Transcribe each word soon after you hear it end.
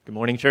Good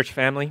morning, church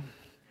family.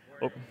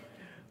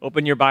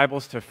 Open your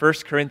Bibles to 1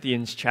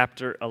 Corinthians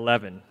chapter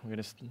 11. We're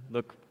going to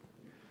look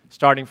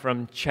starting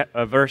from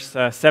verse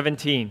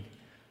 17.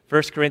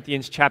 1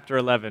 Corinthians chapter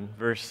 11,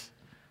 verse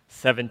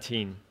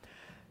 17.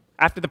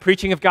 After the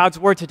preaching of God's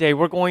Word today,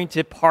 we're going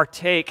to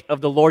partake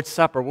of the Lord's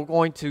Supper. We're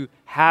going to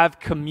have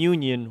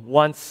communion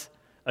once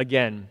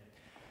again.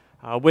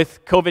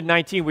 With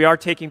COVID-19, we are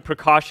taking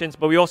precautions,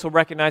 but we also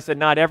recognize that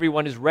not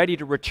everyone is ready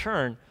to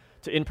return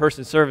to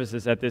in-person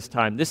services at this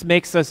time. This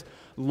makes us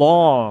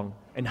long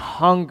and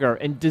hunger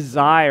and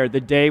desire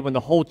the day when the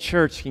whole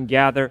church can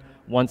gather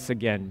once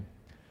again.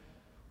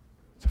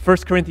 So 1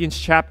 Corinthians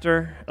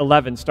chapter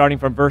 11, starting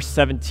from verse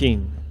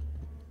 17.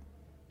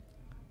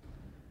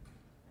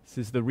 This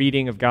is the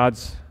reading of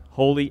God's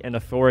holy and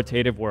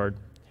authoritative word.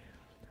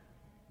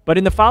 But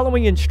in the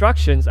following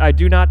instructions, I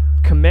do not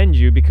commend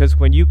you, because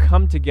when you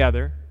come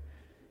together,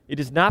 it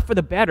is not for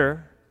the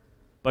better,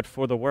 but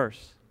for the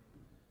worse.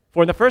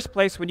 For in the first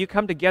place, when you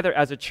come together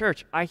as a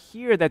church, I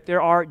hear that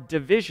there are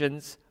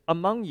divisions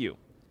among you.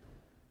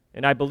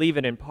 And I believe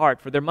it in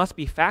part, for there must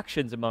be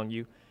factions among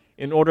you,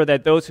 in order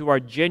that those who are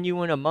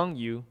genuine among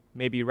you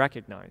may be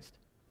recognized.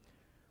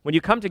 When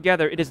you come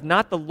together, it is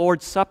not the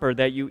Lord's Supper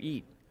that you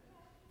eat.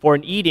 For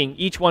in eating,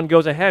 each one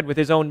goes ahead with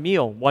his own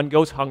meal. One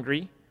goes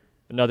hungry,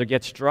 another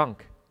gets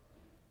drunk.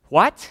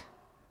 What?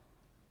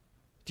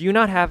 Do you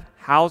not have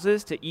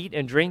houses to eat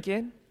and drink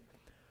in?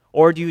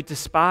 Or do you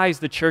despise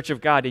the church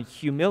of God and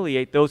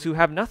humiliate those who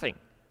have nothing?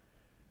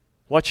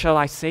 What shall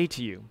I say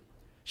to you?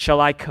 Shall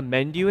I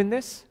commend you in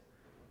this?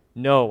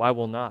 No, I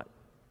will not.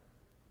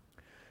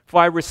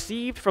 For I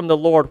received from the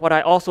Lord what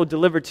I also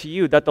delivered to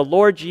you, that the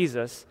Lord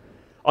Jesus,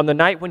 on the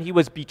night when he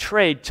was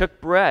betrayed,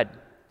 took bread.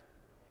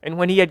 And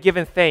when he had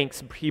given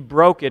thanks, he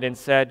broke it and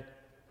said,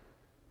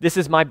 "This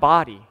is my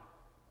body,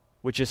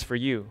 which is for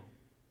you.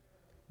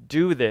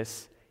 Do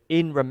this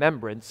in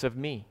remembrance of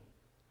me."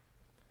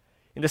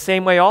 In the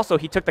same way also,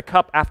 he took the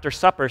cup after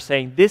supper,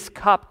 saying, "This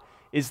cup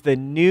is the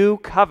new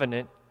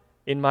covenant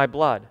in my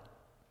blood.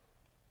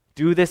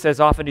 Do this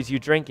as often as you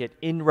drink it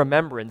in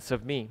remembrance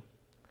of me.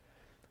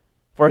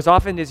 For as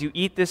often as you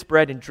eat this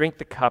bread and drink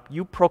the cup,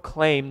 you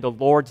proclaim the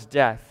Lord's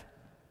death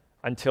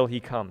until he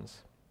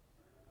comes.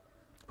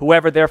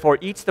 Whoever therefore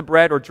eats the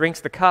bread or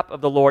drinks the cup of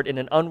the Lord in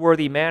an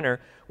unworthy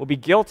manner will be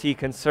guilty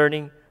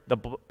concerning the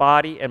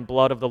body and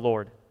blood of the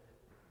Lord.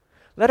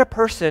 Let a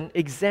person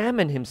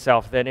examine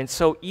himself then, and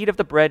so eat of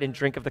the bread and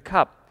drink of the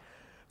cup.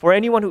 For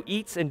anyone who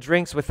eats and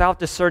drinks without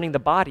discerning the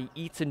body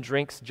eats and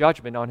drinks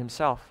judgment on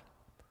himself.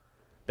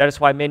 That is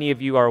why many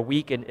of you are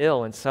weak and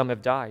ill, and some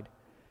have died.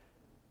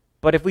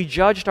 But if we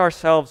judged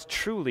ourselves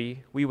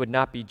truly, we would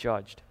not be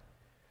judged.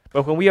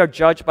 But when we are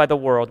judged by the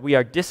world, we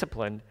are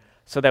disciplined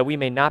so that we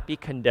may not be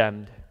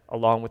condemned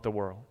along with the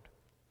world."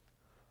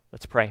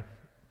 Let's pray.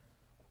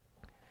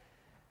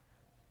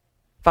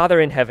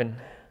 Father in heaven,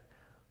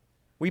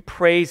 we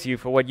praise you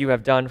for what you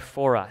have done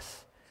for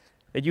us,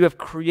 that you have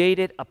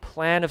created a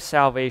plan of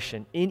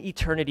salvation in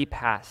eternity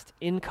past,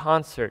 in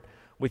concert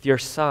with your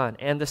Son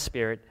and the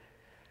Spirit,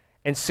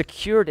 and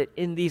secured it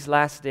in these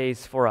last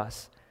days for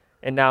us,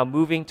 and now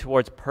moving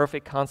towards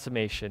perfect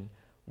consummation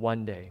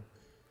one day.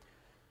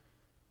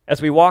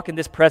 As we walk in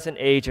this present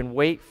age and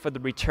wait for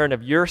the return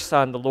of your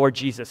Son, the Lord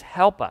Jesus,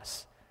 help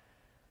us.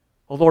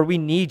 Oh Lord, we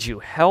need you.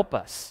 Help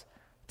us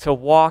to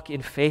walk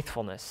in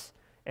faithfulness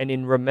and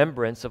in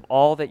remembrance of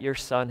all that your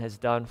Son has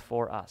done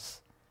for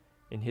us.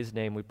 In his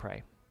name we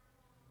pray.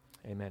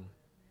 Amen.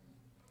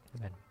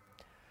 Amen.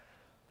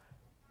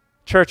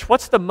 Church,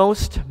 what's the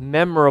most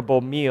memorable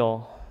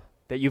meal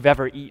that you've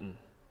ever eaten?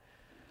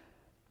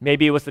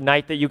 Maybe it was the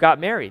night that you got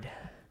married.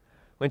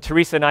 When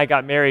Teresa and I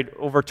got married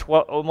over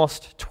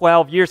almost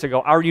 12 years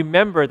ago, I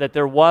remember that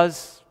there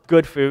was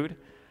good food.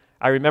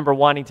 I remember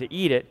wanting to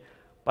eat it,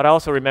 but I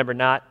also remember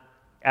not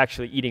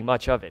actually eating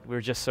much of it. We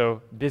were just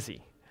so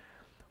busy.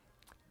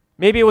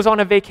 Maybe it was on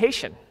a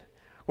vacation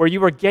where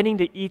you were getting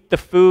to eat the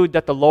food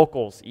that the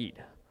locals eat,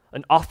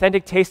 an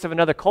authentic taste of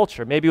another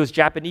culture. Maybe it was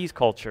Japanese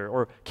culture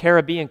or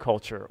Caribbean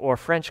culture or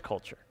French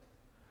culture.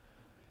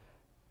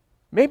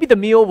 Maybe the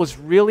meal was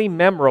really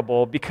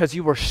memorable because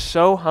you were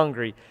so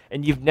hungry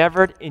and you've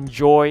never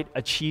enjoyed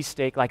a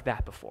cheesesteak like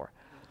that before.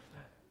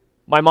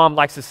 My mom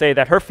likes to say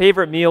that her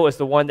favorite meal is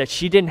the one that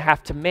she didn't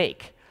have to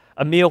make,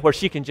 a meal where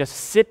she can just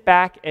sit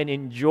back and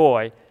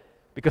enjoy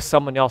because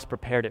someone else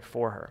prepared it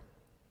for her.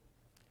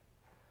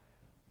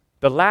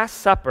 The Last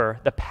Supper,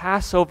 the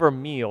Passover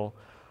meal,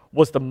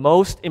 was the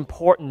most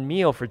important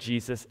meal for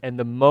Jesus and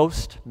the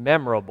most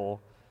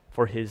memorable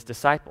for his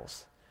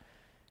disciples.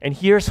 And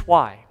here's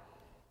why.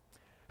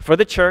 For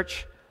the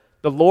church,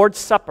 the Lord's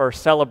Supper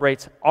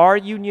celebrates our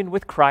union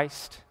with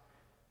Christ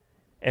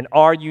and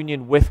our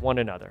union with one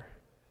another.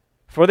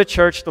 For the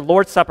church, the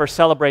Lord's Supper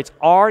celebrates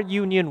our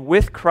union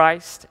with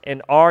Christ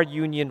and our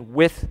union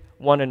with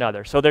one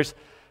another. So there's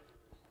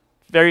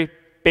very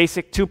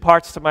basic two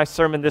parts to my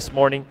sermon this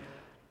morning.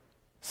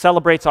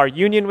 Celebrates our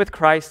union with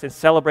Christ and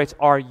celebrates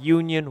our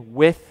union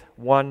with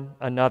one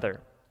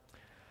another.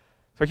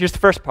 So here's the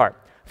first part.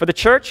 For the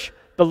church,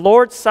 the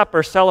Lord's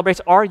Supper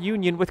celebrates our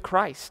union with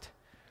Christ.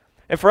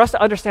 And for us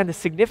to understand the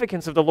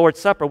significance of the Lord's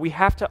Supper, we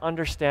have to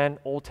understand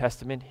Old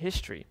Testament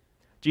history.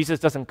 Jesus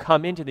doesn't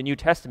come into the New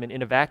Testament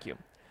in a vacuum.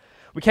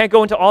 We can't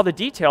go into all the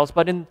details,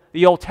 but in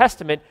the Old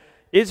Testament,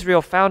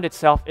 Israel found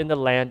itself in the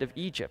land of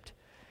Egypt.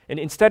 And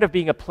instead of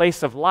being a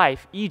place of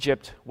life,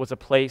 Egypt was a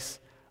place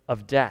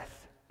of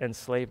death and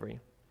slavery.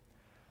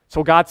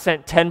 So God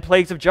sent 10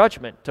 plagues of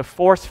judgment to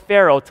force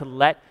Pharaoh to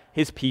let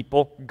his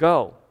people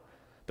go.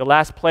 The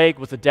last plague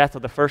was the death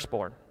of the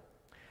firstborn.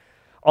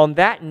 On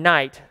that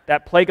night,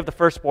 that plague of the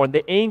firstborn,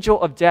 the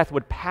angel of death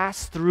would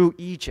pass through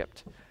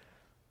Egypt.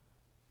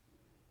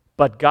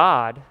 But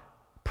God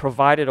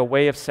provided a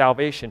way of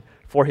salvation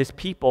for his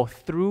people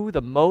through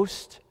the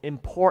most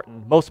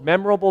important, most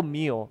memorable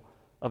meal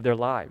of their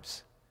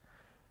lives.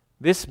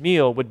 This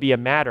meal would be a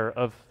matter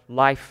of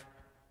life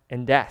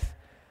and death.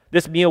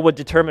 This meal would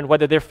determine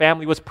whether their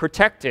family was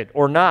protected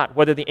or not,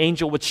 whether the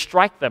angel would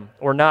strike them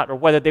or not, or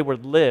whether they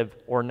would live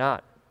or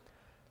not.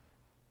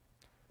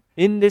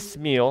 In this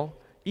meal,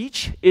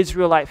 each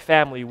Israelite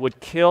family would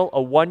kill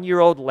a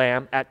 1-year-old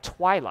lamb at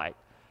twilight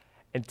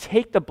and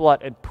take the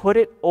blood and put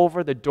it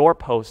over the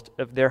doorpost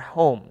of their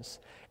homes.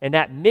 And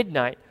at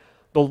midnight,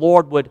 the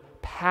Lord would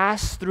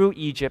pass through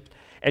Egypt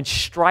and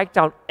strike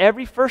down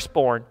every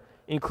firstborn,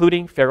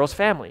 including Pharaoh's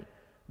family,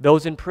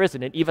 those in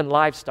prison, and even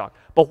livestock.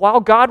 But while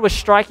God was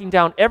striking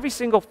down every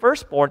single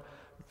firstborn,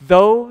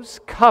 those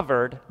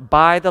covered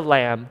by the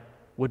lamb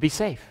would be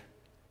safe.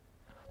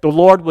 The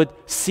Lord would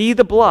see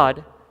the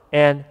blood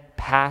and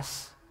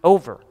pass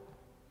over.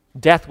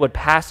 Death would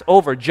pass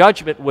over.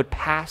 Judgment would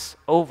pass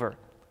over.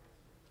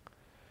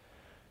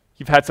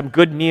 You've had some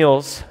good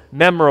meals,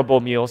 memorable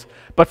meals,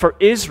 but for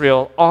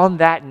Israel on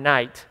that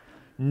night,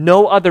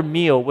 no other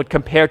meal would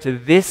compare to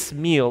this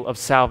meal of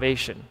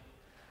salvation.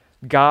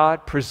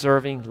 God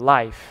preserving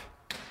life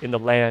in the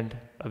land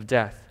of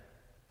death.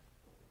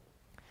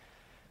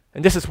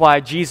 And this is why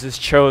Jesus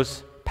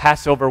chose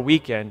Passover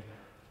weekend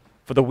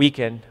for the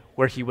weekend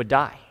where he would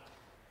die.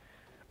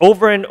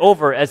 Over and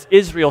over, as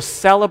Israel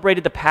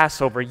celebrated the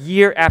Passover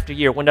year after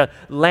year, when the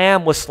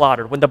lamb was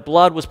slaughtered, when the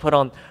blood was put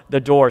on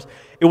the doors,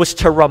 it was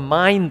to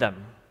remind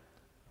them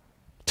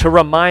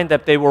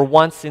that they were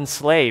once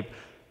enslaved,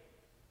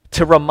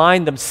 to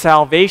remind them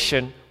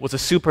salvation was a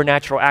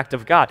supernatural act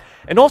of God,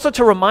 and also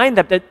to remind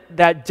them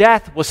that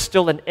death was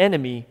still an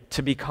enemy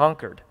to be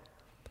conquered.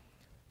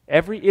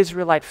 Every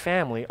Israelite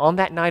family on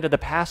that night of the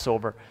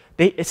Passover,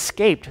 they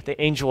escaped the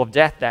angel of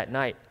death that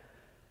night.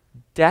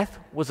 Death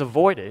was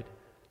avoided,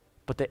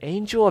 but the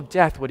angel of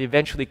death would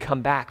eventually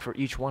come back for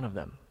each one of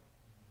them.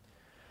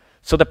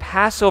 So the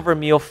Passover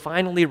meal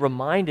finally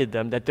reminded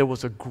them that there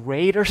was a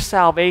greater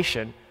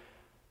salvation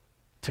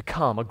to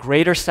come, a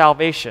greater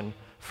salvation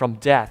from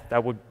death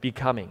that would be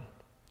coming.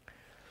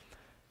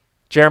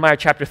 Jeremiah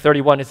chapter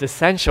 31 is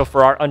essential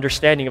for our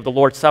understanding of the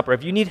Lord's Supper.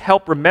 If you need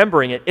help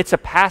remembering it, it's a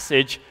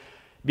passage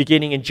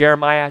beginning in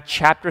Jeremiah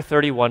chapter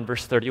 31,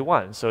 verse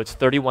 31. So it's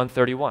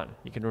 31:31.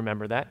 You can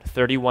remember that,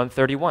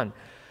 31:31.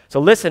 So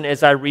listen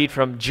as I read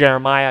from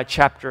Jeremiah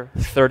chapter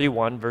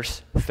 31,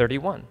 verse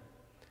 31.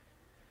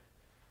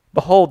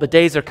 Behold, the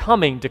days are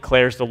coming,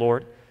 declares the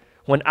Lord,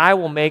 when I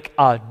will make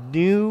a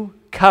new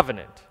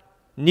covenant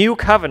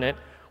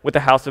with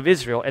the house of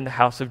Israel and the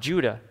house of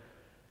Judah.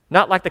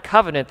 Not like the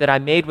covenant that I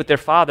made with their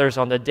fathers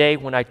on the day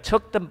when I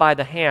took them by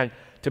the hand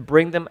to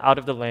bring them out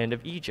of the land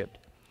of Egypt.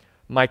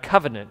 My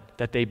covenant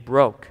that they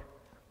broke,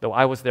 though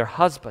I was their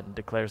husband,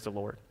 declares the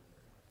Lord.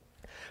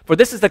 For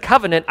this is the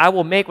covenant I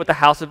will make with the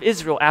house of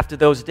Israel after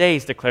those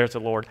days, declares the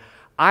Lord.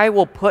 I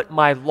will put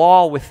my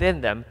law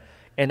within them,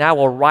 and I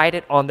will write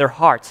it on their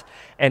hearts.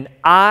 And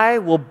I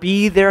will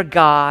be their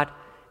God,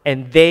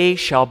 and they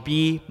shall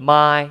be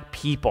my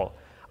people.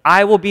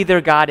 I will be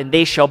their God, and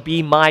they shall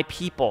be my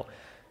people.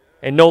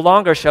 And no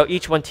longer shall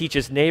each one teach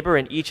his neighbor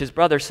and each his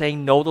brother,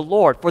 saying, Know the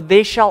Lord. For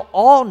they shall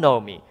all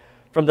know me,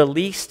 from the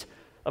least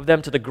of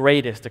them to the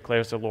greatest,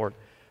 declares the Lord.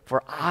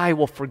 For I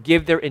will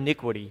forgive their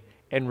iniquity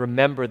and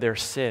remember their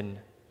sin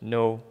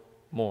no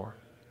more.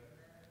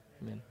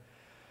 Amen.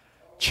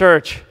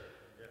 Church,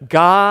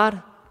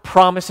 God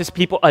promises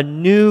people a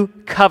new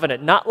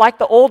covenant, not like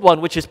the old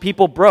one, which his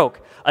people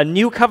broke. A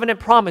new covenant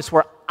promise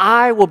where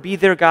I will be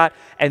their God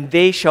and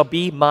they shall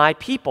be my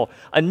people.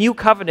 A new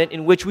covenant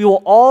in which we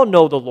will all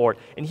know the Lord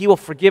and he will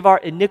forgive our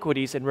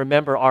iniquities and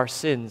remember our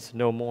sins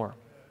no more.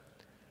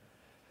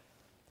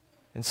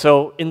 And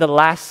so in the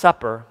Last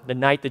Supper, the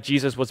night that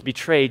Jesus was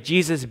betrayed,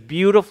 Jesus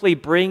beautifully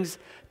weaves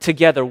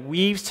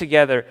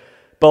together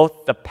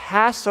both the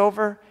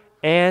Passover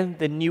and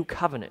the new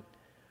covenant.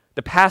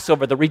 The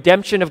Passover, the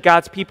redemption of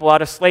God's people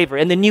out of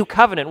slavery, and the new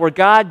covenant where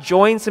God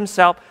joins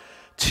himself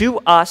to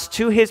us,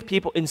 to his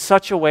people, in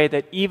such a way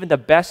that even the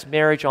best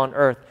marriage on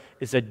earth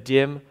is a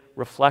dim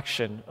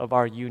reflection of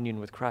our union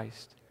with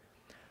Christ.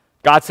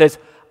 God says,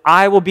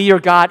 I will be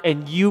your God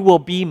and you will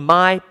be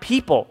my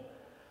people.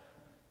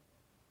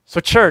 So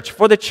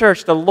for the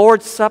church, the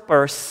Lord's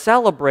Supper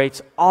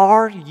celebrates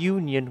our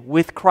union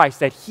with Christ,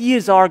 that he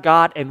is our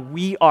God and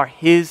we are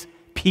his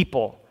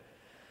people.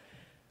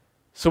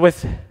 So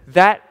with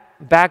that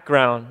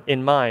background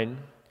in mind,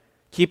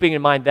 keeping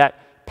in mind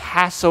that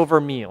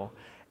Passover meal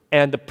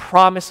and the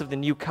promise of the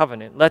new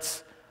covenant,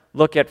 let's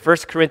look at 1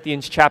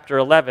 Corinthians chapter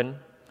 11,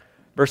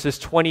 verses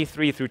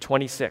 23 through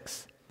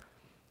 26.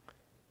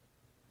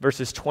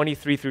 Verses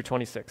 23 through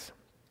 26.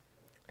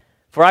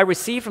 For I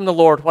received from the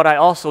Lord what I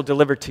also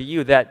delivered to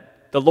you,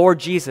 that the Lord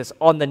Jesus,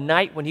 on the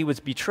night when he was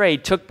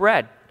betrayed, took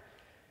bread.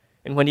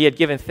 And when he had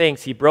given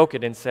thanks, he broke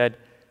it and said,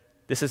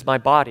 "This is my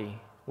body,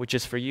 which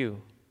is for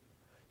you.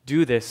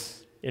 Do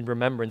this in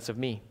remembrance of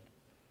me."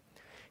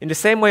 In the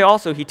same way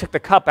also, he took the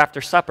cup after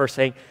supper,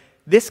 saying,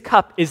 "This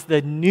cup is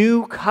the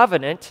new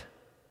covenant."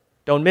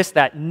 Don't miss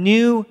that,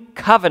 new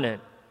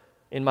covenant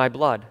in my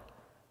blood.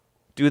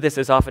 Do this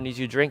as often as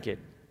you drink it,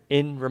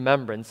 in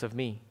remembrance of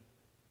me.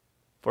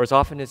 For as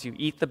often as you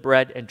eat the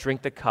bread and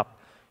drink the cup,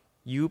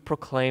 you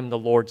proclaim the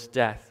Lord's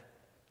death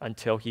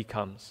until he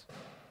comes.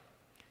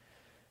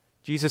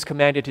 Jesus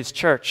commanded his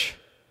church,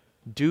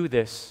 do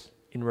this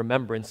in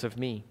remembrance of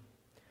me.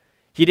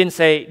 He didn't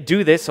say,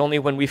 do this only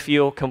when we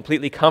feel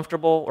completely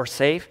comfortable or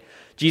safe.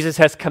 Jesus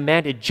has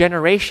commanded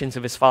generations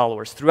of his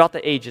followers throughout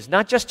the ages,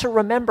 not just to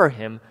remember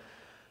him,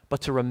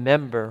 but to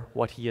remember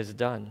what he has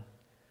done.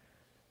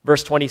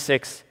 Verse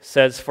 26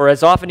 says, for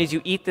as often as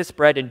you eat this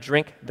bread and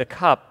drink the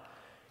cup,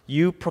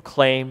 you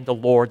proclaim the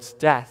Lord's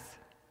death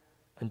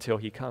until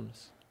he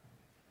comes.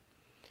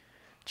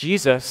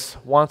 Jesus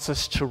wants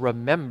us to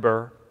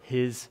remember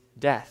his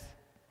death,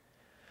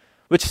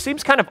 which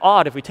seems kind of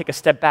odd if we take a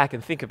step back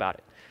and think about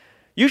it.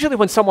 Usually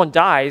when someone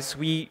dies,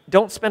 we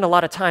don't spend a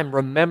lot of time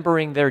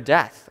remembering their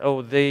death.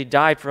 Oh, they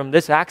died from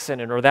this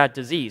accident or that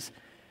disease.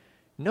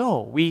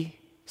 No, we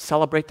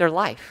celebrate their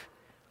life.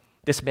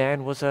 This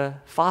man was a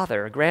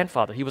father, a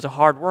grandfather. He was a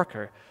hard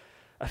worker,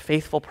 a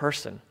faithful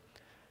person.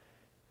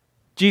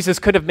 Jesus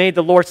could have made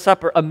the Lord's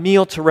Supper a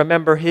meal to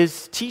remember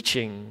his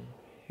teaching,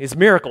 his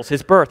miracles,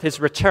 his birth,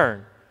 his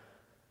return.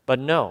 But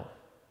no.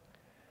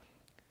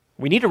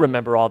 We need to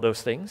remember all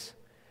those things.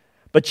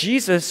 But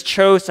Jesus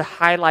chose to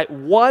highlight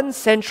one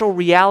central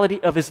reality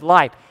of his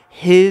life,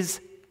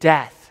 his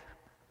death.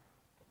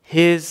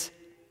 His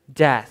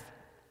death.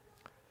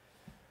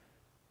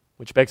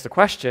 Which begs the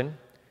question,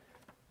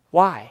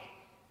 why?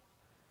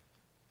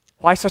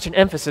 Why such an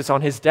emphasis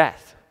on his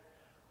death?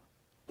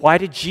 Why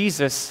did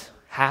Jesus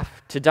have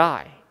to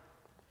die?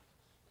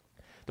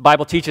 The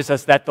Bible teaches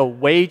us that the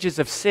wages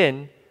of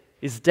sin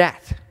is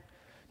death.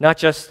 Not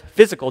just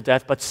physical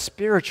death, but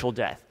spiritual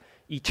death,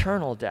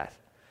 eternal death.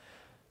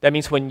 That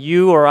means when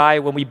you or I,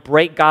 when we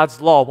break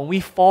God's law, when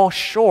we fall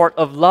short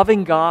of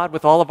loving God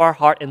with all of our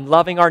heart and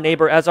loving our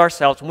neighbor as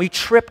ourselves, when we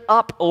trip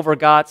up over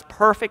God's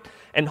perfect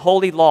and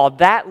holy law,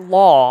 that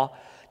law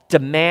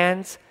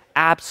demands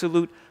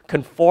absolute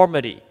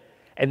conformity.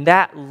 And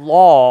that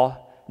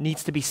law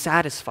needs to be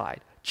satisfied.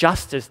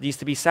 Justice needs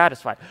to be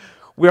satisfied.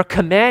 We're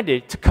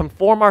commanded to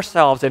conform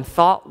ourselves in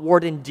thought,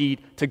 word, and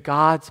deed to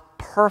God's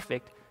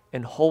perfect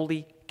and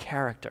holy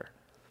character.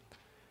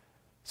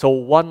 So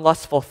one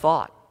lustful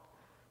thought,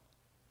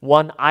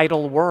 one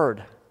idle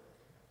word,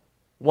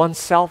 one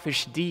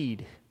selfish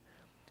deed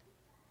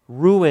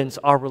ruins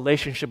our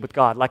relationship with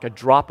God like a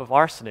drop of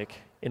arsenic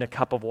in a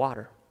cup of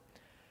water.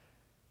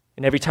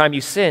 And every time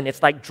you sin,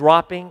 it's like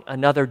dropping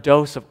another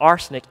dose of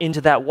arsenic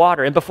into that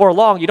water. And before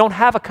long, you don't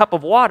have a cup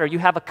of water, you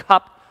have a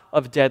cup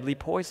of deadly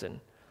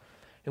poison.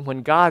 And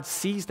when God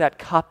sees that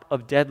cup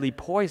of deadly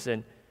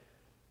poison,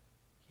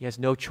 he has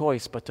no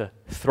choice but to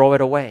throw it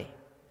away.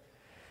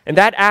 And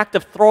that act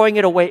of throwing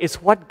it away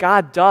is what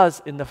God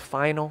does in the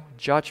final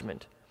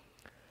judgment.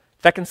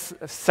 2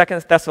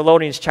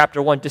 Thessalonians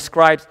chapter 1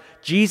 describes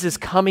Jesus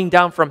coming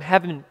down from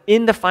heaven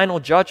in the final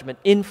judgment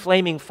in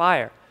flaming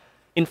fire,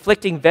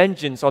 inflicting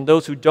vengeance on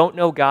those who don't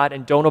know God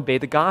and don't obey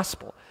the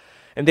gospel.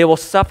 And they will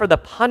suffer the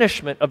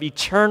punishment of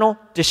eternal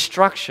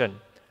destruction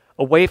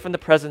away from the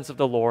presence of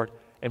the Lord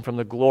and from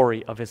the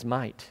glory of his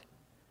might.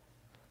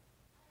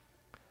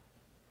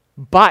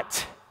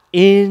 But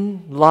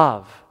in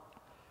love,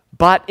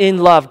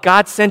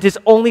 God sent his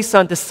only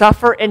Son to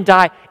suffer and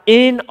die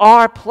in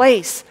our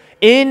place.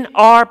 In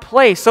our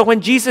place. So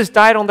when Jesus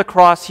died on the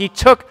cross, he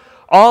took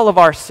all of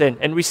our sin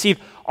and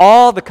received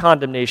all the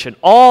condemnation,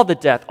 all the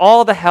death,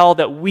 all the hell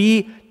that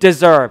we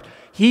deserved.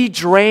 He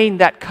drained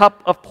that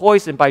cup of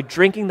poison by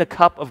drinking the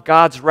cup of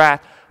God's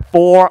wrath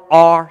for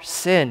our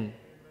sin.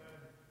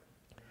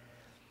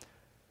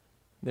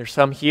 There's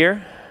some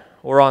here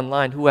or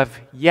online who have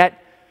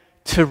yet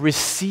to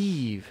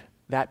receive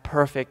that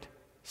perfect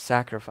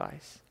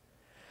sacrifice.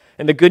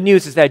 And the good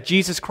news is that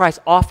Jesus Christ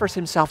offers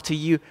himself to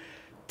you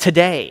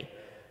today.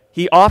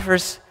 He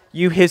offers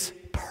you his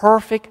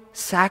perfect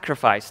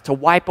sacrifice to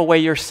wipe away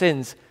your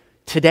sins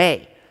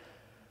today.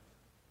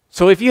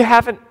 So if you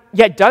haven't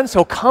yet done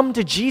so, come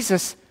to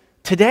Jesus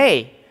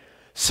today.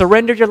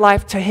 Surrender your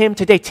life to him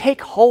today.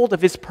 Take hold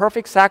of his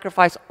perfect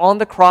sacrifice on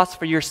the cross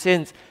for your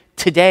sins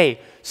today.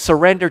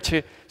 Surrender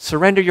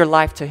your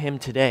life to him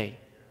today.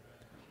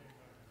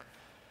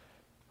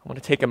 I want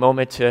to take a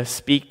moment to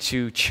speak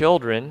to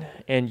children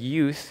and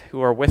youth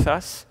who are with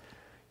us,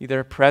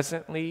 either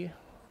presently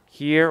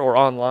here or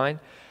online.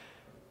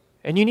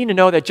 And you need to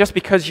know that just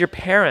because your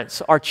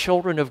parents are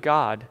children of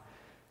God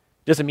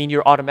doesn't mean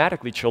you're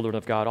automatically children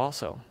of God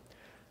also.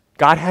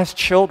 God has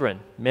children,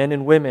 men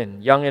and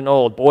women, young and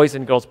old, boys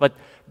and girls, but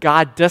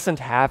God doesn't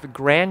have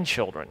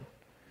grandchildren.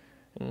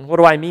 And what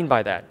do I mean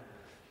by that?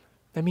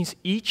 That means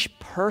each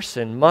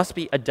person must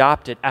be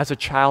adopted as a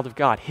child of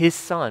God, his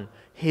son,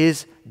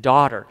 his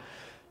daughter.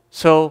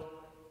 So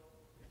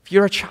if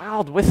you're a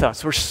child with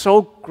us, we're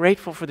so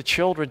grateful for the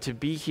children to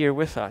be here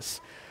with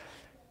us.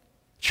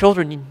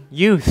 Children,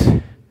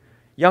 youth,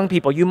 young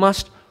people, you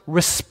must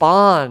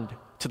respond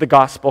to the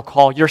gospel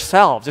call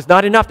yourselves. It's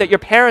not enough that your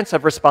parents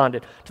have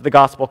responded to the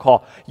gospel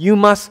call. You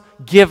must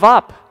give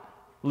up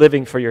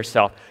living for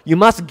yourself. You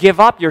must give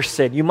up your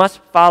sin. You must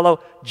follow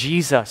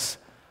Jesus,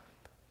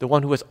 the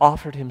one who has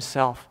offered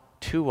himself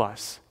to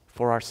us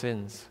for our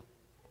sins.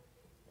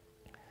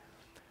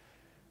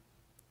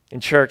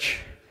 In church,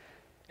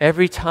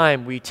 every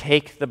time we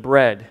take the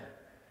bread,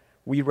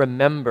 we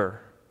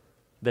remember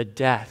the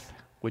death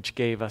which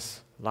gave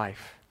us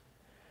life.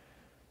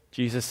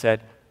 Jesus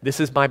said, "This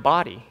is my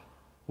body,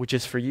 which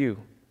is for you.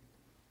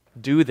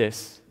 Do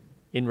this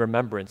in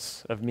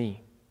remembrance of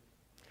me."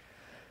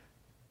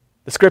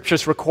 The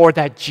scriptures record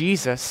that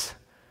Jesus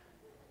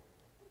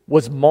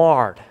was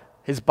marred.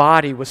 His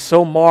body was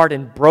so marred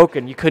and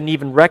broken, you couldn't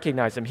even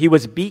recognize him. He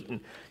was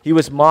beaten, he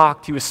was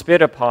mocked, he was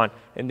spit upon,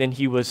 and then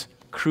he was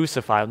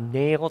crucified,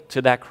 nailed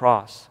to that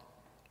cross.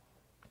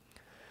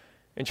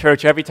 In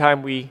church, every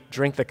time we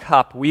drink the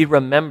cup, we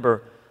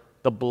remember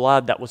the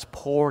blood that was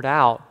poured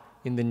out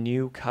in the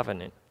new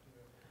covenant.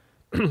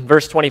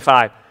 Verse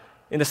 25,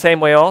 in the same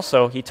way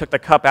also, he took the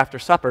cup after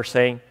supper,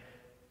 saying,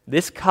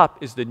 "This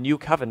cup is the new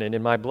covenant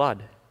in my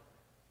blood.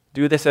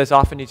 Do this as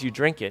often as you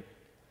drink it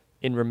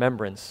in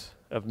remembrance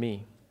of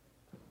me."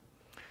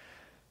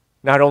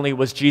 Not only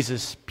was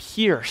Jesus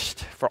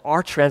pierced for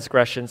our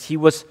transgressions, he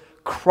was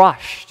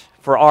crushed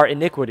for our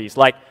iniquities,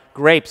 like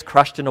grapes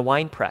crushed in a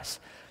winepress.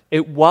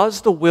 It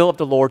was the will of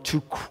the Lord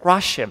to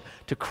crush him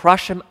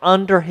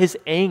under his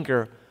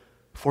anger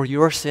for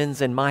your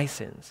sins and my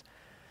sins.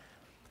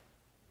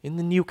 In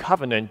the new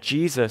covenant,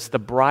 Jesus, the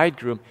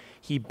bridegroom,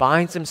 he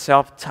binds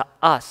himself to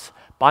us,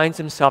 binds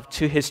himself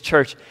to his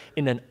church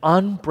in an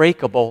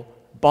unbreakable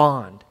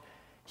bond.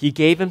 He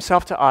gave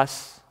himself to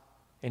us,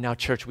 and now,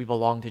 church, we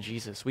belong to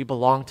Jesus. We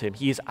belong to him.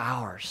 He is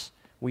ours.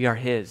 We are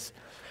his.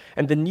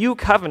 And the new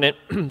covenant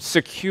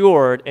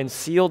secured and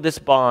sealed this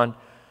bond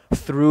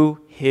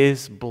through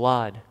his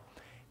blood.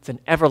 It's an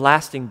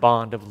everlasting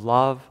bond of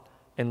love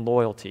and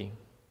loyalty.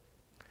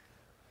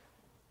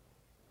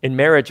 In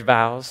marriage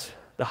vows,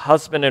 the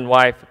husband and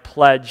wife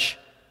pledge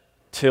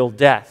till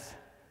death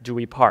do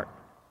we part.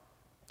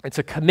 It's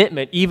a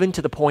commitment even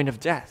to the point of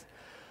death.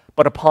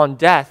 But upon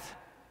death,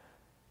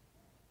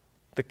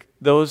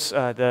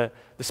 the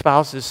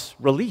spouse is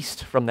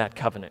released from that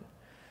covenant.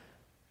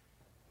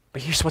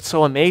 But here's what's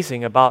so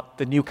amazing about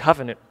the new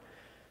covenant.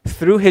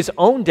 Through his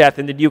own death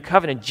in the new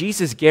covenant,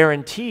 Jesus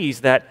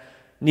guarantees that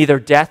neither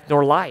death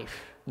nor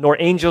life, nor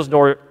angels,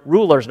 nor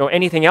rulers, nor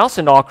anything else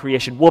in all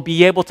creation will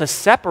be able to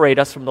separate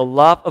us from the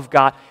love of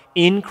God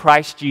in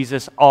Christ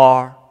Jesus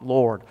our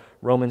Lord.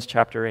 Romans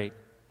chapter 8.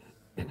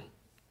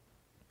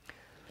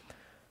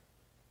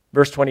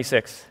 Verse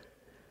 26.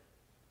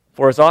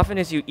 For as often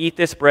as you eat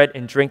this bread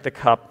and drink the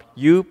cup,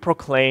 you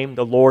proclaim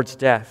the Lord's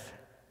death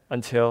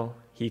until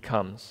he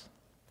comes.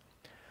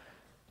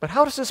 But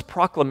how does this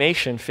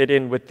proclamation fit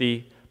in with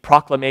the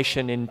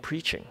proclamation in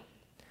preaching?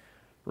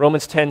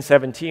 Romans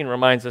 10:17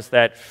 reminds us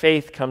that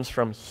faith comes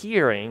from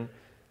hearing,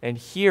 and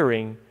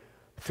hearing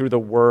through the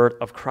word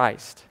of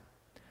Christ.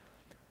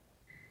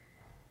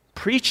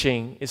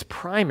 Preaching is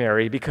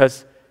primary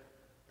because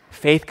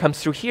faith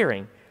comes through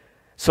hearing.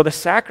 So the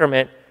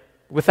sacrament,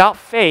 without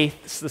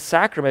faith, the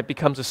sacrament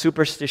becomes a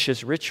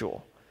superstitious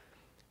ritual.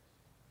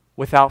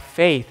 Without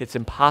faith, it's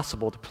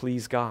impossible to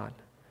please God.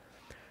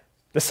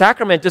 The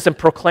sacrament doesn't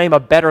proclaim a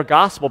better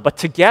gospel, but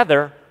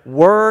together,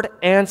 word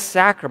and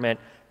sacrament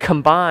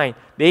combined,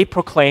 they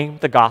proclaim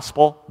the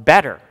gospel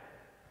better.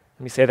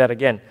 Let me say that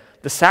again.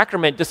 The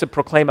sacrament doesn't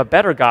proclaim a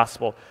better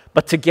gospel,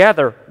 but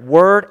together,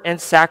 word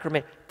and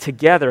sacrament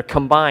together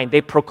combined,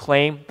 they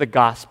proclaim the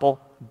gospel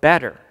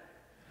better.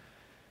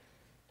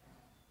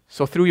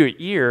 So through your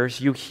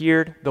ears, you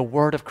hear the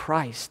word of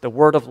Christ, the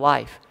word of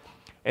life.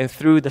 And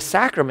through the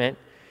sacrament,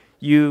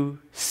 you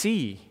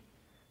see,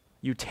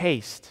 you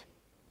taste,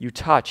 you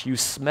touch, you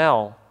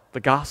smell the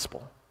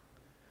gospel.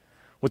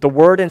 With the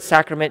word and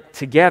sacrament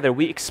together,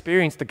 we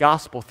experience the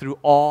gospel through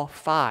all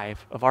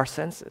 5 of our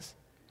senses.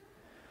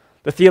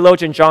 The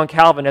theologian John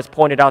Calvin has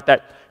pointed out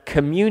that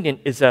communion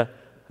is a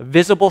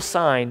visible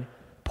sign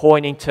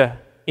pointing to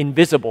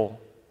invisible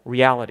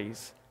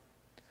realities.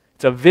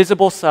 It's a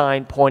visible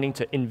sign pointing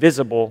to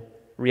invisible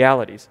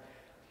realities.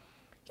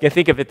 You can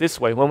think of it this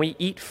way. When we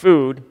eat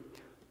food,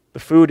 the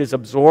food is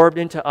absorbed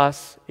into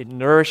us, it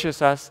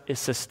nourishes us, it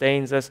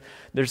sustains us.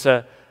 There's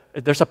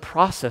a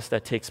process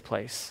that takes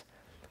place.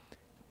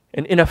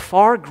 And in a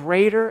far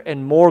greater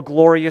and more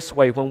glorious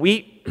way, when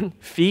we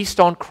feast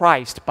on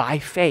Christ by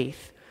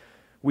faith,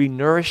 we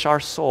nourish our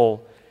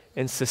soul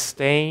and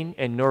sustain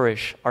and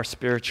nourish our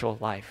spiritual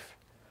life.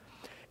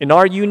 In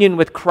our union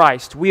with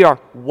Christ, we are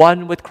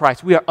one with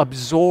Christ. We are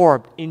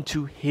absorbed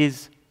into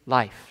His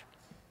life.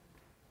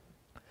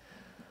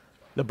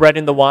 The bread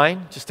and the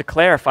wine, just to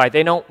clarify,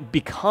 they don't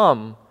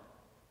become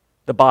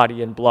the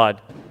body and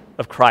blood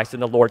of Christ in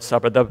the Lord's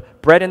Supper. The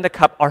bread and the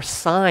cup are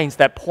signs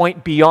that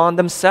point beyond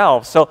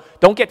themselves. So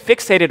don't get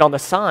fixated on the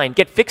sign,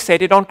 get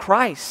fixated on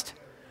Christ.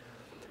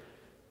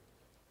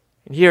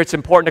 And here it's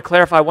important to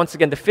clarify once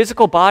again, the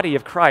physical body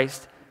of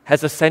Christ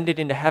has ascended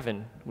into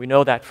heaven. We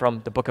know that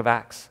from the book of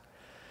Acts.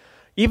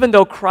 Even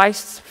though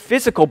Christ's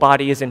physical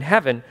body is in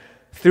heaven,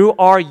 through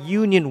our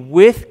union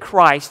with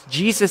Christ,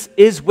 Jesus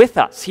is with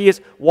us. He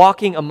is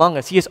walking among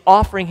us. He is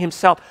offering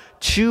Himself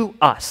to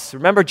us.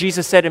 Remember,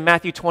 Jesus said in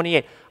Matthew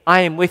 28,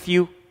 I am with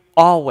you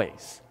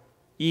always,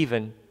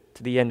 even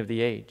to the end of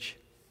the age.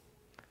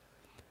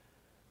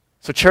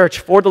 So church,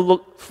 for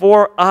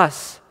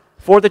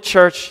the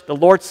church, the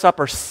Lord's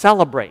Supper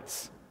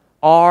celebrates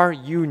our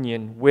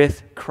union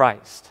with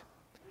Christ.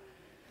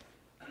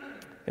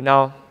 And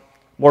now,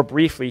 more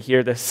briefly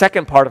here, the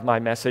second part of my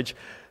message,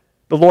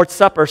 the Lord's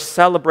Supper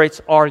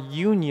celebrates our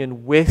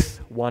union with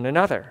one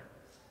another.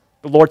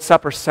 The Lord's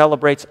Supper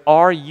celebrates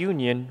our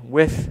union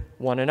with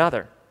one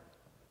another.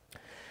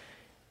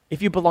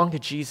 If you belong to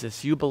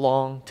Jesus, you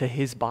belong to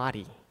His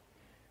body.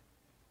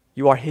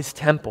 You are His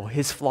temple,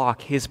 His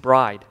flock, His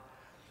bride.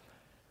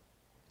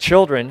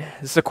 Children,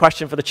 this is a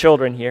question for the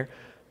children here.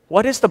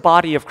 What is the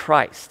body of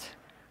Christ?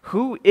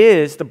 Who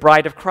is the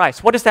bride of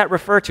Christ? What does that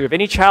refer to? If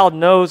any child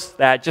knows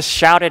that, just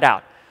shout it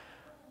out.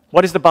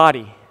 What is the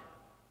body?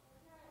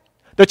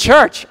 The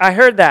church. I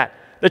heard that.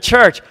 The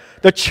church.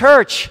 The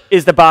church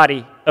is the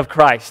body of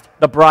Christ,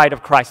 the bride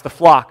of Christ, the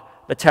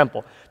flock, the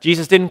temple.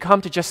 Jesus didn't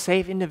come to just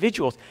save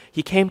individuals.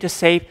 He came to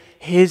save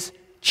His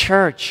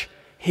church,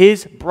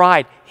 His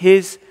bride,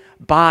 His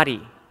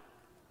body.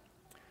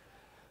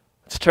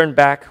 Let's turn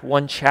back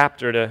one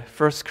chapter to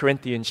 1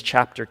 Corinthians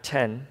chapter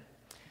 10.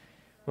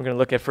 We're going to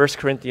look at 1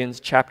 Corinthians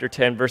chapter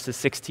 10, verses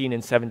 16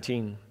 and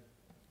 17.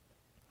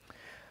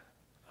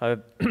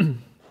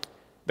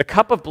 The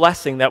cup of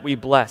blessing that we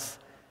bless,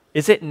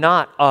 is it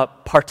not a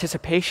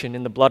participation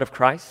in the blood of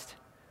Christ?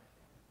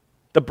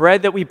 The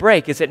bread that we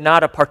break, is it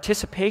not a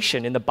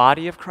participation in the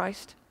body of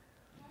Christ?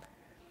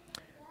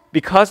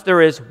 Because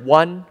there is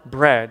one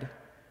bread,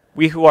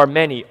 we who are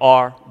many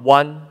are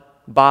one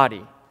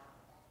body,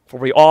 for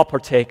we all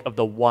partake of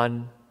the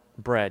one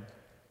bread.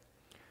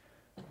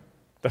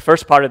 The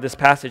first part of this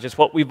passage is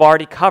what we've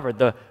already covered.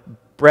 The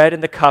bread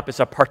and the cup is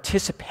a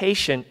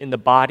participation in the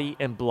body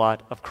and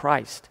blood of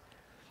Christ.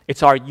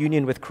 It's our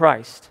union with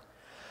Christ.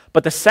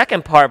 But the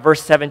second part,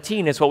 verse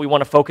 17, is what we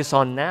want to focus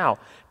on now.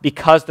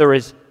 Because there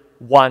is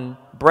one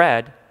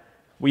bread,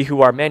 we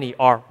who are many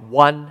are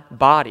one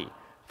body,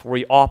 for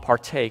we all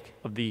partake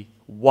of the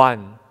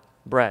one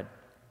bread.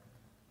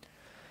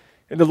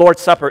 In the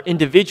Lord's Supper,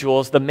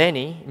 individuals, the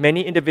many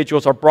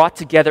individuals are brought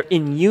together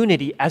in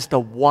unity as the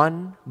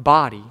one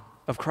body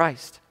of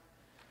Christ.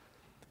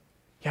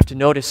 You have to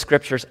notice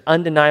Scripture's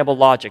undeniable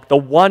logic. The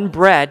one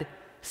bread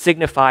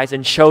signifies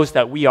and shows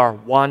that we are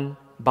one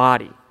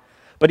body.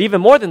 But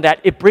even more than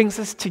that, it brings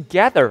us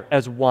together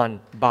as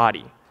one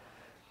body.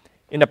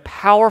 In a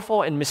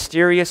powerful and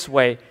mysterious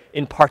way,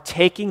 in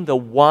partaking the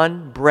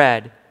one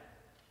bread,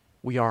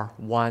 we are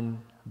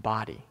one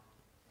body.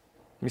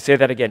 Let me say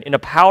that again. In a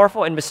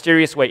powerful and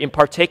mysterious way, in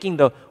partaking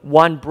the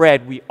one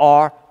bread, we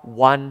are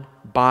one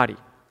body.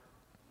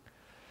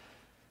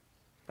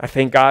 I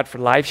thank God for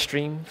live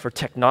stream, for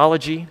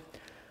technology,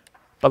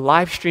 but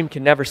live stream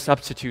can never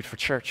substitute for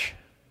church,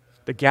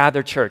 the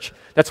gathered church.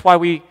 That's why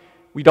we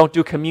don't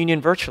do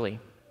communion virtually.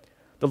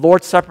 The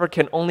Lord's Supper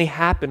can only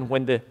happen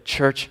when the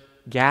church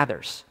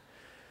gathers.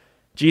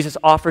 Jesus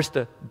offers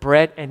the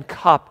bread and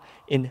cup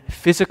in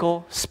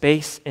physical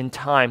space and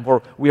time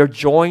where we are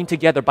joined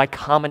together by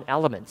common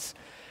elements.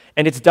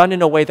 And it's done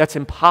in a way that's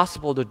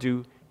impossible to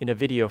do in a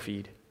video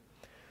feed.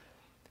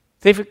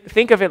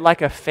 Think of it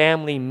like a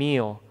family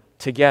meal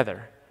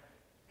together.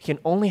 It can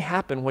only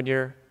happen when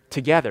you're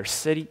together,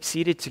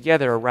 seated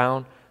together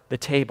around the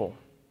table.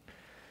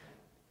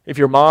 If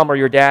your mom or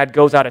your dad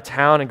goes out of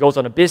town and goes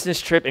on a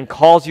business trip and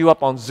calls you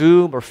up on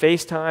Zoom or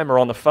FaceTime or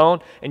on the phone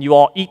and you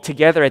all eat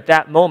together at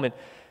that moment,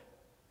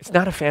 it's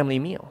not a family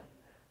meal.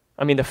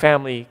 I mean, the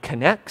family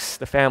connects,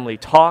 the family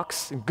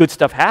talks, and good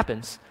stuff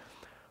happens,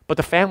 but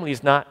the family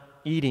is not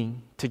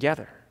eating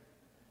together.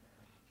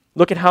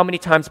 Look at how many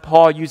times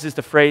Paul uses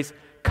the phrase,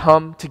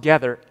 come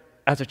together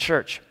as a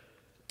church.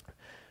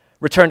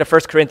 Return to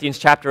 1 Corinthians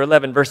chapter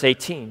 11, verse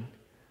 18.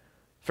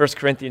 1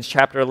 Corinthians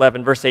chapter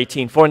 11, verse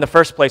 18. For in the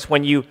first place,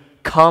 when you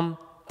come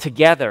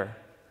together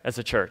as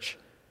a church.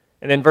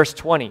 And then verse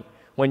 20,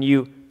 when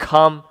you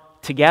come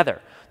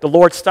together. The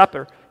Lord's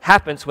Supper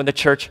happens when the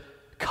church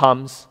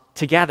comes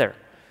together.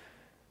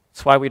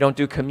 That's why we don't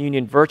do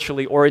communion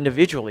virtually or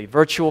individually.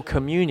 Virtual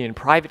communion,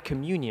 private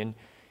communion,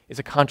 is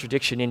a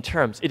contradiction in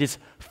terms. It is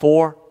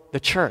for the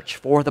church,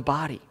 for the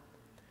body.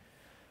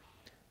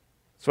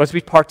 So as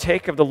we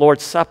partake of the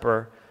Lord's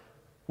Supper,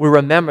 we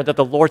remember that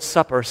the Lord's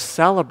Supper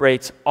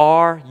celebrates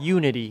our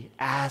unity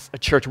as a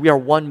church. We are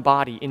one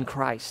body in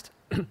Christ.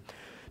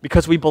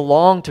 Because we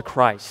belong to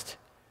Christ,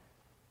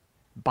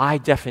 by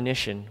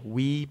definition,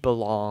 we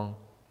belong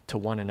to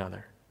one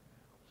another.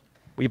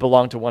 We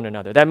belong to one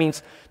another. That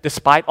means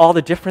despite all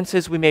the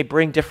differences, we may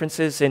bring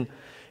differences in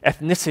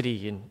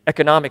ethnicity, in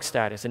economic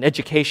status, in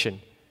education,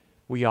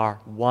 we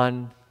are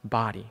one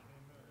body.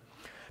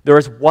 There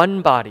is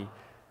one body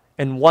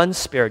and one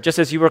Spirit, just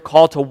as you were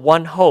called to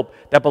one hope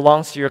that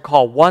belongs to your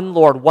call, one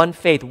Lord, one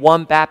faith,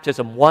 one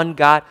baptism, one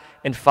God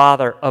and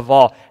Father of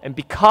all. And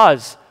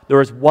because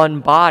there is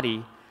one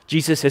body,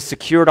 Jesus has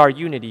secured our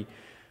unity.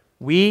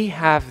 We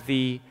have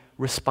the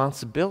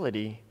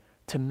responsibility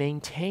to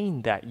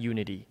maintain that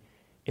unity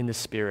in the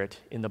Spirit,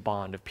 in the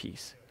bond of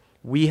peace.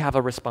 We have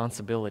a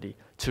responsibility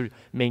to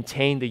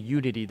maintain the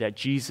unity that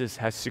Jesus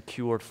has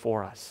secured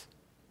for us.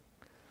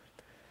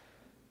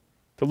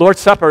 The Lord's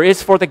Supper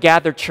is for the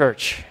gathered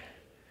church.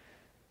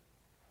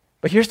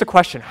 But here's the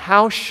question: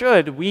 how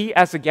should we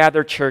as a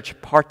gathered church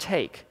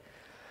partake?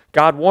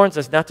 God warns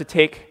us not to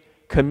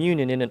take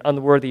communion in an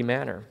unworthy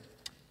manner.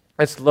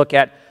 Let's look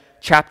at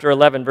chapter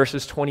 11,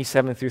 verses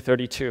 27 through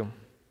 32.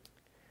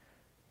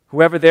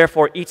 Whoever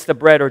therefore eats the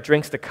bread or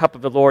drinks the cup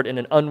of the Lord in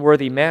an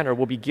unworthy manner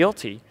will be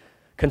guilty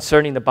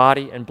concerning the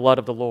body and blood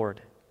of the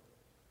Lord.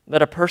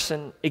 Let a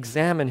person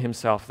examine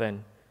himself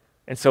then,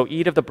 and so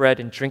eat of the bread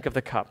and drink of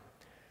the cup.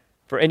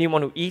 For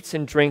anyone who eats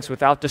and drinks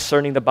without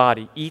discerning the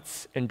body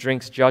eats and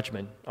drinks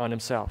judgment on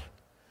himself.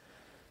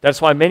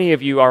 That's why many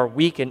of you are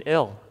weak and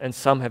ill, and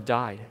some have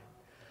died.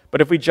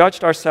 But if we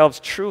judged ourselves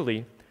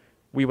truly,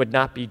 we would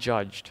not be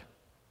judged.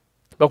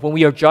 But when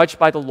we are judged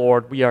by the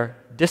Lord, we are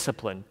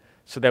disciplined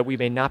so that we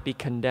may not be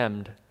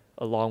condemned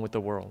along with the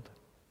world.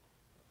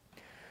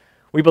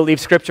 We believe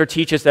Scripture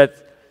teaches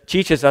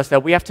us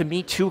that we have to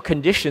meet two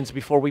conditions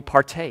before we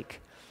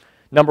partake.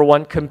 Number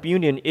one,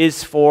 communion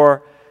is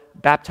for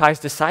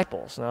baptized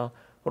disciples. Now,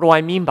 what do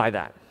I mean by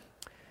that?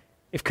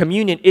 If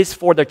communion is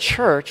for the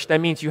church,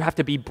 that means you have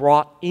to be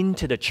brought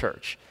into the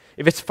church.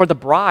 If it's for the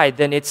bride,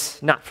 then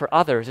it's not for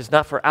others, it's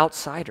not for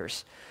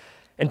outsiders.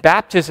 And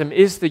baptism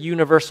is the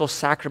universal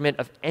sacrament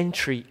of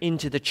entry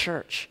into the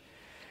church.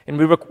 And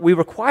we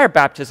require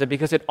baptism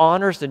because it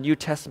honors the New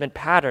Testament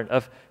pattern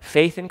of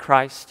faith in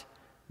Christ,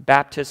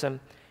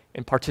 baptism,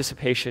 and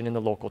participation in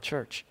the local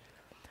church.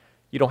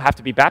 You don't have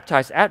to be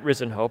baptized at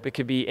Risen Hope. It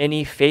could be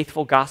any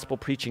faithful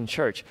gospel-preaching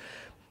church.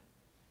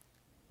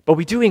 But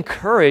we do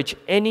encourage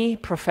any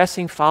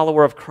professing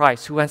follower of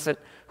Christ who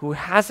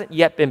hasn't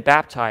yet been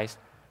baptized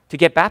to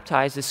get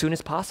baptized as soon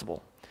as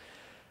possible.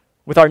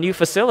 With our new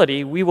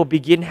facility, we will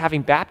begin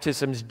having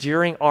baptisms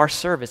during our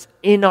service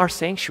in our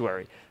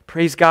sanctuary.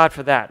 Praise God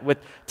for that. With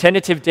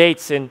tentative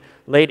dates in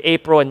late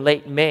April and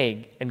late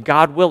May, and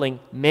God willing,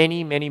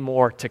 many, many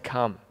more to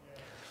come.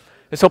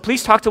 And so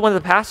please talk to one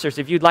of the pastors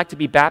if you'd like to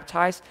be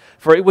baptized,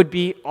 for it would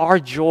be our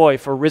joy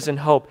for Risen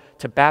Hope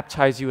to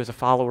baptize you as a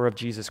follower of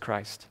Jesus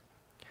Christ.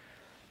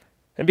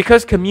 And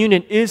because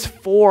communion is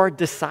for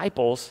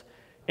disciples,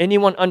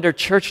 anyone under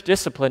church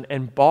discipline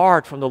and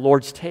barred from the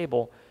Lord's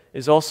table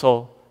is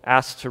also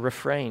asked to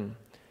refrain.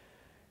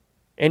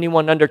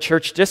 Anyone under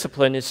church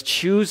discipline is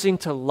choosing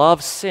to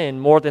love sin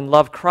more than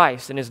love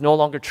Christ and is no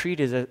longer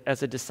treated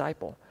as a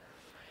disciple.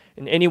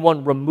 And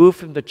anyone removed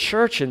from the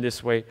church in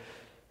this way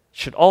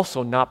should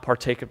also not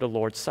partake of the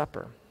Lord's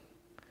Supper.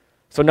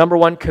 So number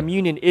one,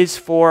 communion is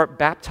for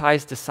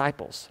baptized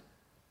disciples.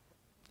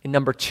 And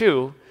number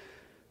two,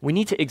 we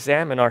need to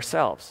examine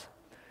ourselves.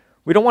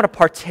 We don't want to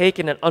partake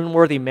in an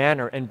unworthy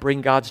manner and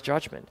bring God's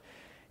judgment.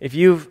 If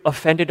you've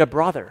offended a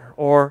brother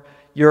or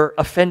you're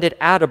offended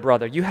at a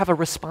brother, you have a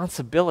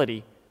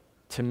responsibility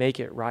to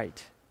make it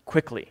right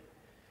quickly.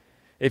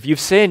 If you've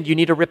sinned, you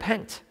need to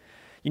repent.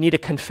 You need to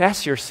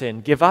confess your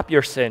sin, give up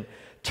your sin,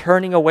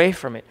 turning away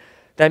from it.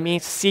 That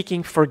means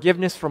seeking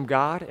forgiveness from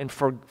God and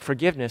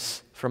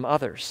forgiveness from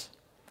others.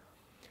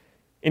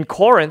 In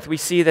Corinth, we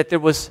see that there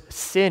was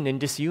sin and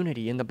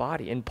disunity in the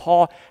body, and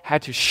Paul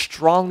had to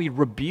strongly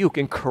rebuke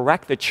and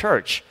correct the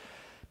church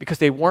because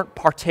they weren't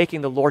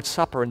partaking the Lord's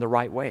Supper in the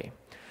right way.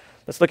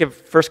 Let's look at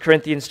 1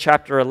 Corinthians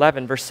chapter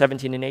 11, verse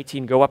 17 and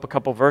 18. Go up a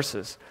couple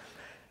verses.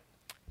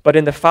 But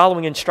in the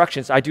following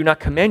instructions, I do not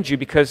commend you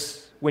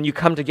because when you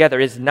come together,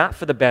 it is not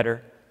for the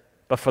better,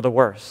 but for the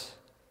worse.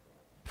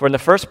 For in the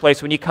first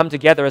place, when you come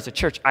together as a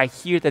church, I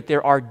hear that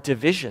there are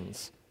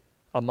divisions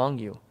among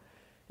you,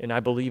 and I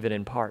believe it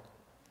in part.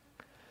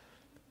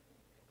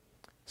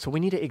 So we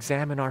need to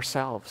examine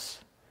ourselves.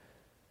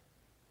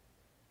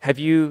 Have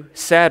you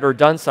said or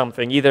done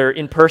something, either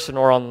in person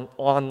or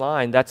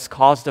online, that's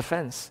caused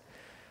offense?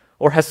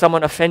 Or has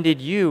someone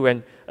offended you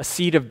and a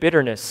seed of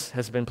bitterness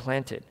has been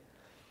planted?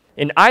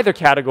 In either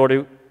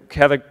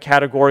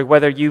category,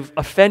 whether you've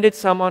offended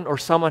someone or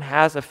someone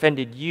has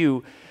offended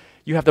you,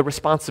 you have the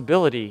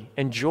responsibility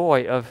and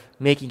joy of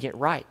making it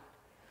right.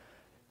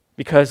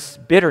 Because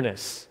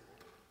bitterness,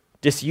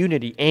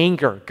 disunity,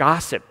 anger,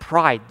 gossip,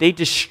 pride, they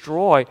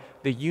destroy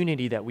the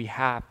unity that we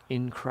have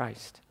in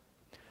Christ.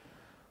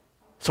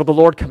 So the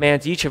Lord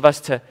commands each of us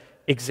to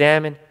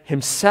examine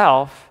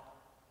himself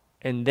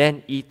and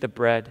then eat the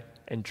bread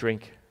and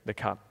drink the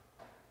cup.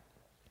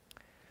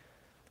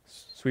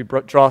 So we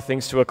draw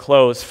things to a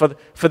close.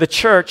 For the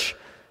church,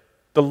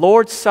 the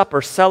Lord's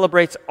Supper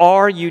celebrates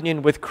our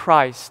union with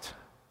Christ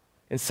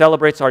and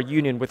celebrates our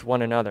union with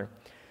one another.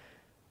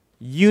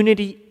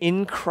 Unity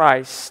in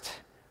Christ,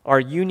 our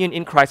union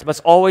in Christ,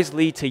 must always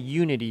lead to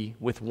unity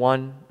with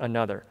one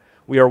another.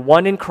 We are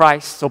one in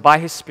Christ, so by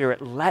His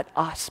Spirit, let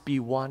us be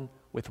one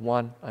with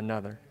one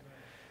another.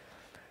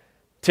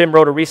 Tim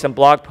wrote a recent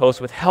blog post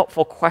with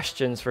helpful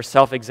questions for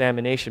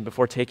self-examination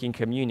before taking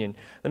communion.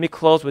 Let me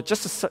close with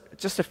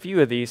just a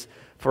few of these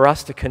for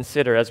us to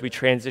consider as we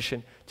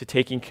transition to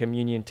taking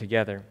communion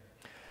together.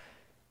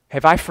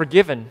 Have I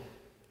forgiven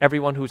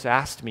everyone who's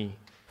asked me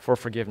for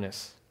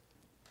forgiveness?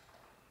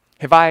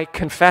 Have I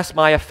confessed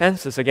my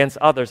offenses against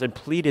others and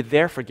pleaded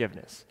their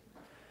forgiveness?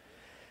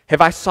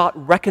 Have I sought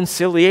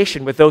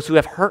reconciliation with those who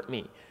have hurt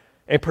me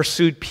and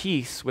pursued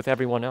peace with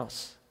everyone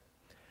else?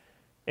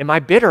 Am I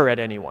bitter at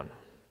anyone?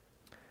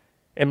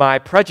 Am I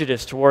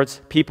prejudiced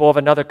towards people of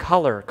another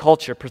color,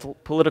 culture,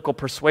 political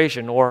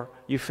persuasion, or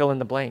you fill in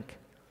the blank?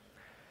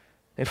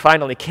 And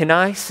finally, can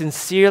I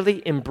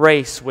sincerely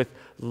embrace with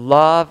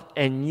love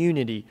and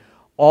unity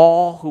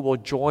all who will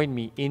join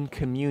me in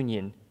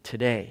communion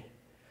today?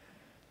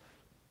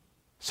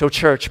 So,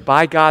 church,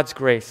 by God's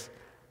grace,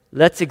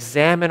 let's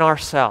examine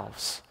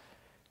ourselves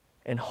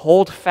and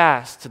hold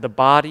fast to the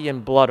body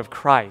and blood of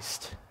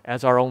Christ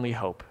as our only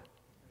hope.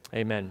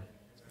 Amen.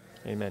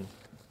 Amen.